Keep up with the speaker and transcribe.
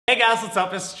Hey guys, what's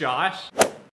up? It's Josh.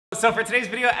 So for today's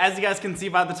video, as you guys can see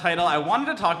by the title, I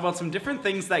wanted to talk about some different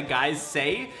things that guys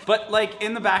say, but like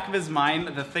in the back of his mind,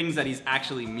 the things that he's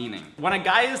actually meaning. When a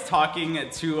guy is talking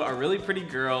to a really pretty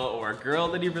girl or a girl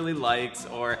that he really likes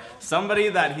or somebody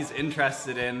that he's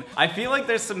interested in, I feel like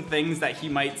there's some things that he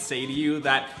might say to you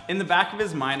that in the back of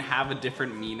his mind have a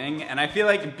different meaning. And I feel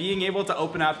like being able to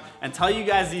open up and tell you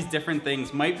guys these different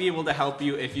things might be able to help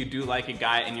you if you do like a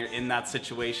guy and you're in that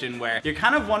situation where you're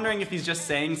kind of wondering if he's just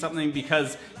saying something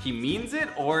because he means it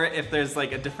or if there's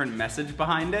like a different message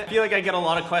behind it. I feel like I get a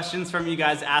lot of questions from you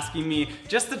guys asking me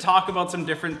just to talk about some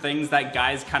different things that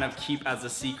guys kind of keep as a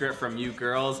secret from you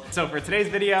girls. So for today's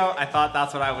video, I thought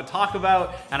that's what I would talk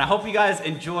about, and I hope you guys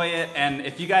enjoy it. And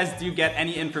if you guys do get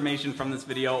any information from this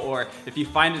video or if you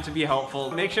find it to be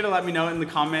helpful, make sure to let me know in the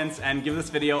comments and give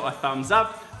this video a thumbs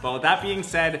up. But with that being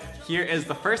said, here is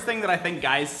the first thing that I think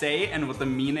guys say and what the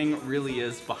meaning really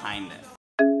is behind it.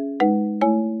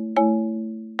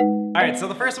 Alright, so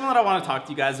the first one that I want to talk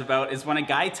to you guys about is when a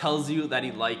guy tells you that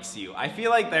he likes you. I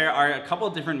feel like there are a couple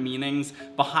different meanings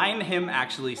behind him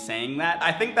actually saying that.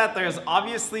 I think that there's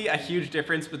obviously a huge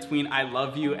difference between I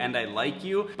love you and I like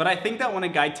you, but I think that when a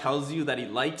guy tells you that he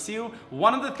likes you,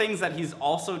 one of the things that he's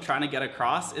also trying to get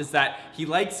across is that he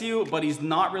likes you, but he's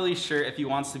not really sure if he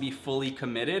wants to be fully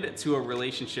committed to a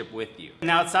relationship with you.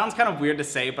 Now, it sounds kind of weird to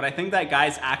say, but I think that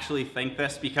guys actually think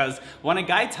this because when a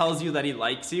guy tells you that he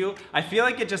likes you, I feel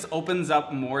like it just opens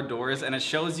up more doors and it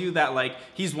shows you that like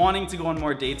he's wanting to go on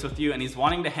more dates with you and he's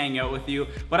wanting to hang out with you,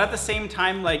 but at the same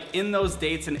time, like in those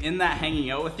dates and in that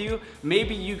hanging out with you,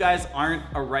 maybe you guys aren't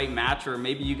a right match or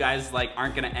maybe you guys like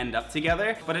aren't gonna end up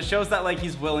together, but it shows that like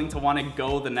he's willing to want to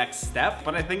go the next step.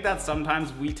 But I think that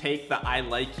sometimes we take the I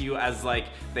like you as like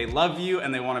they love you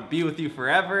and they want to be with you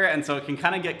forever, and so it can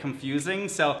kind of get confusing.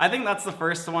 So I think that's the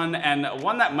first one, and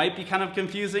one that might be kind of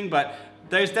confusing, but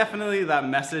there's definitely that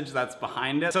message that's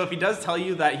behind it. So if he does tell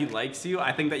you that he likes you,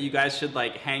 I think that you guys should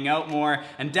like hang out more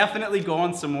and definitely go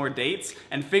on some more dates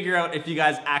and figure out if you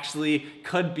guys actually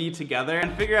could be together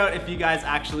and figure out if you guys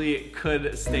actually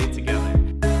could stay together.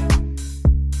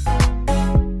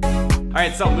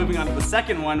 Alright, so moving on to the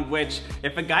second one, which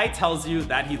if a guy tells you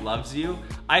that he loves you,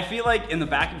 I feel like in the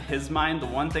back of his mind, the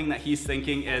one thing that he's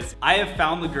thinking is, I have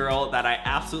found the girl that I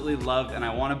absolutely love and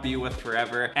I want to be with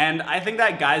forever. And I think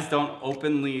that guys don't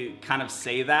openly kind of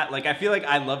say that. Like, I feel like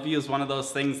I love you is one of those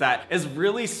things that is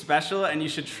really special and you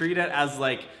should treat it as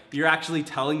like you're actually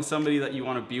telling somebody that you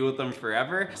want to be with them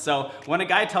forever. So when a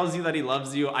guy tells you that he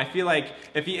loves you, I feel like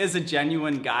if he is a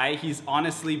genuine guy, he's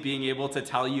honestly being able to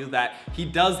tell you that he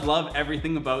does love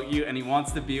everything about you and he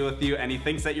wants to be with you and he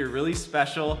thinks that you're really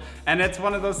special. And it's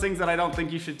one of those things that I don't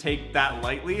think you should take that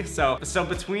lightly. So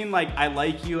between like I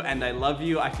like you and I love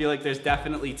you, I feel like there's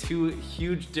definitely two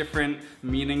huge different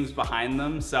meanings behind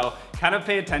them. So kind of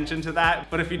pay attention to that.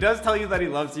 But if he does tell you that he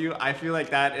loves you, I feel like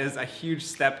that is a huge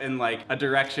step in like a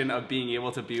direction of being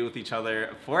able to be with each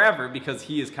other forever because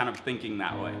he is kind of thinking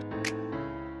that way.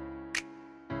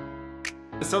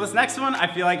 So this next one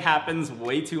I feel like happens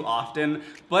way too often,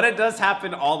 but it does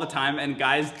happen all the time and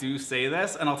guys do say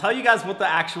this, and I'll tell you guys what the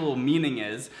actual meaning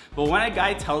is. But when a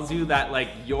guy tells you that like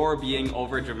you're being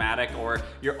over dramatic or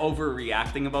you're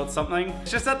overreacting about something,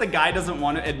 it's just that the guy doesn't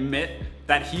want to admit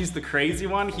that he's the crazy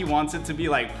one. He wants it to be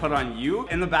like put on you.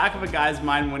 In the back of a guy's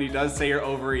mind, when he does say you're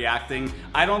overreacting,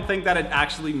 I don't think that it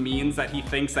actually means that he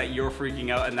thinks that you're freaking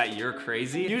out and that you're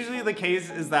crazy. Usually the case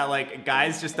is that like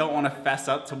guys just don't want to fess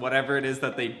up to whatever it is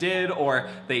that they did or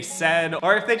they said,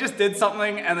 or if they just did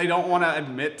something and they don't want to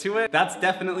admit to it, that's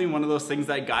definitely one of those things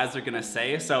that guys are gonna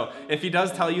say. So if he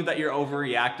does tell you that you're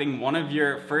overreacting, one of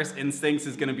your first instincts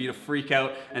is gonna be to freak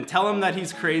out and tell him that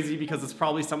he's crazy because it's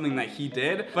probably something that he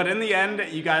did. But in the end,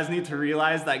 you guys need to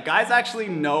realize that guys actually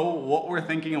know what we're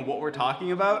thinking and what we're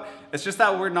talking about. It's just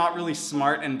that we're not really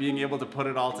smart in being able to put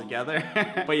it all together.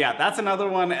 But yeah, that's another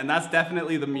one, and that's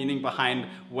definitely the meaning behind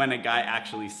when a guy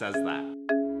actually says that.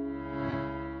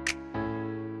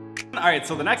 Alright,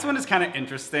 so the next one is kind of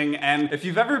interesting, and if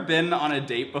you've ever been on a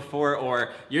date before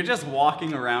or you're just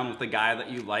walking around with a guy that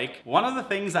you like, one of the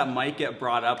things that might get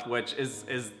brought up, which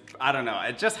is I don't know,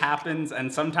 it just happens,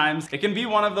 and sometimes it can be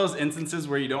one of those instances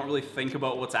where you don't really think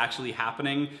about what's actually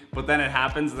happening, but then it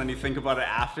happens and then you think about it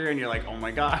after and you're like, oh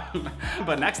my god.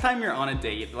 But next time you're on a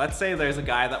date, let's say there's a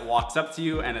guy that walks up to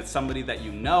you and it's somebody that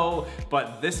you know,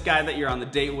 but this guy that you're on the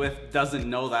date with doesn't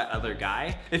know that other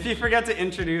guy. If you forget to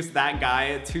introduce that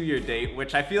guy to your date,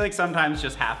 which I feel like sometimes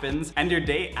just happens, and your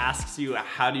date asks you,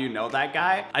 how do you know that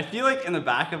guy? I feel like in the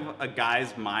back of a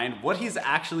guy's mind, what he's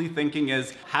actually thinking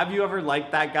is, have you ever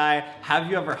liked that guy? guy? Have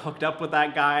you ever hooked up with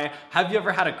that guy? Have you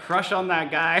ever had a crush on that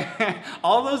guy?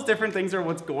 All those different things are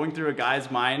what's going through a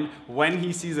guy's mind when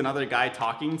he sees another guy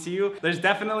talking to you. There's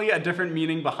definitely a different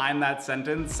meaning behind that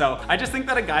sentence. So I just think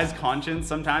that a guy's conscience,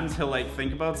 sometimes he'll like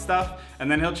think about stuff and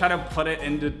then he'll try to put it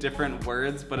into different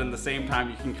words, but in the same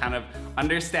time you can kind of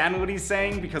understand what he's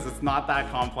saying because it's not that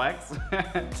complex.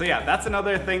 So yeah, that's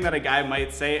another thing that a guy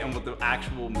might say and what the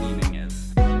actual meaning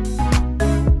is.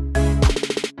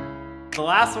 The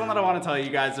last one that I want to tell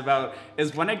you guys about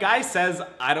is when a guy says,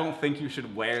 I don't think you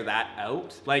should wear that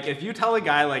out. Like if you tell a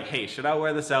guy like, hey, should I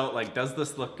wear this out? Like, does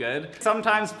this look good?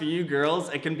 Sometimes for you girls,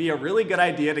 it can be a really good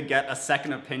idea to get a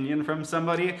second opinion from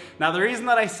somebody. Now, the reason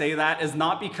that I say that is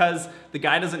not because the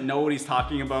guy doesn't know what he's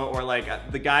talking about or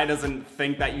like the guy doesn't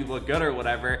think that you look good or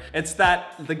whatever. It's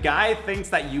that the guy thinks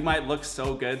that you might look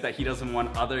so good that he doesn't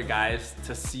want other guys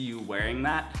to see you wearing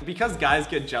that. Because guys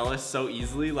get jealous so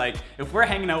easily, like if we're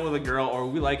hanging out with a girl or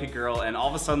we like a girl and all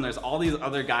of a sudden there's all these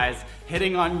other guys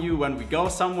hitting on you when we go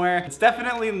somewhere, it's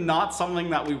definitely not something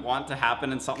that we want to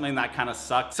happen and something that kind of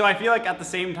sucks. So I feel like at the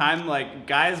same time, like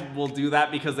guys will do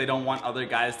that because they don't want other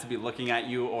guys to be looking at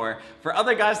you or for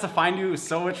other guys to find you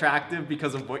so attractive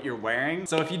because of what you're wearing.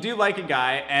 So if you do like a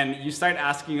guy and you start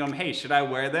asking him, hey, should I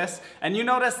wear this? And you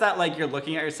notice that like you're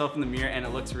looking at yourself in the mirror and it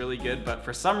looks really good, but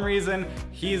for some reason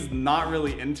he's not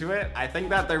really into it, I think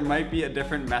that there might be a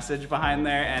different message behind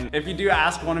there. And if you do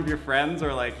ask one of your friends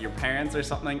or like your parents or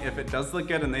something if it does look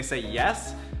good and they say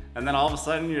yes, and then all of a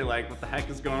sudden you're like, what the heck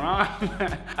is going on?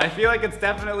 I feel like it's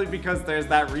definitely because there's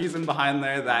that reason behind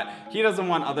there that he doesn't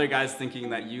want other guys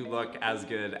thinking that you look as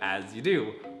good as you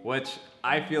do, which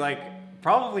I feel like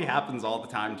probably happens all the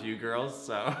time to you girls,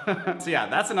 so. So yeah,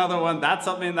 that's another one. That's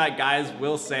something that guys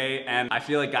will say, and I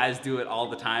feel like guys do it all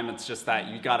the time. It's just that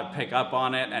you gotta pick up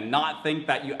on it and not think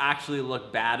that you actually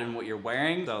look bad in what you're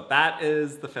wearing. So that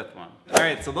is the fifth one. All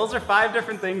right, so those are 5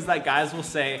 different things that guys will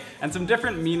say and some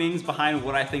different meanings behind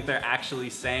what I think they're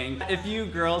actually saying. If you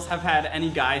girls have had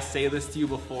any guys say this to you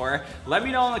before, let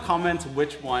me know in the comments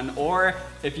which one, or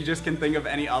if you just can think of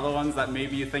any other ones that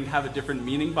maybe you think have a different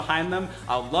meaning behind them.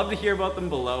 I'd love to hear about them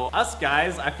below. Us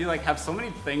guys, I feel like have so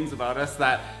many things about us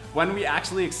that when we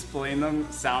actually explain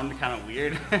them sound kind of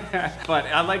weird. But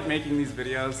I like making these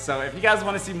videos, so if you guys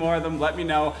want to see more of them, let me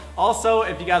know. Also,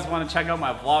 if you guys want to check out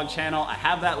my vlog channel, I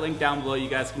have that link down below. You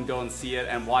guys can go and see it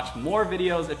and watch more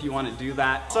videos if you want to do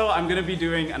that. So I'm going to be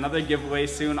doing another giveaway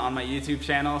soon on my YouTube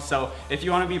channel, so if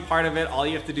you want to be part of it, all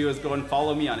you have to do is go and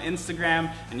follow me on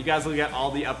Instagram, and you guys will get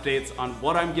all the updates on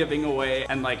what I'm giving away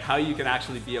and like how you can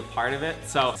actually be a part of it.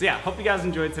 So yeah, hope you guys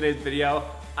enjoyed today's video.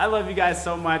 I love you guys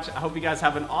so much. I hope you guys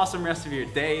have an awesome rest of your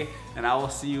day, and I will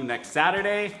see you next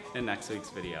Saturday in next week's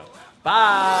video.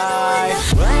 Bye!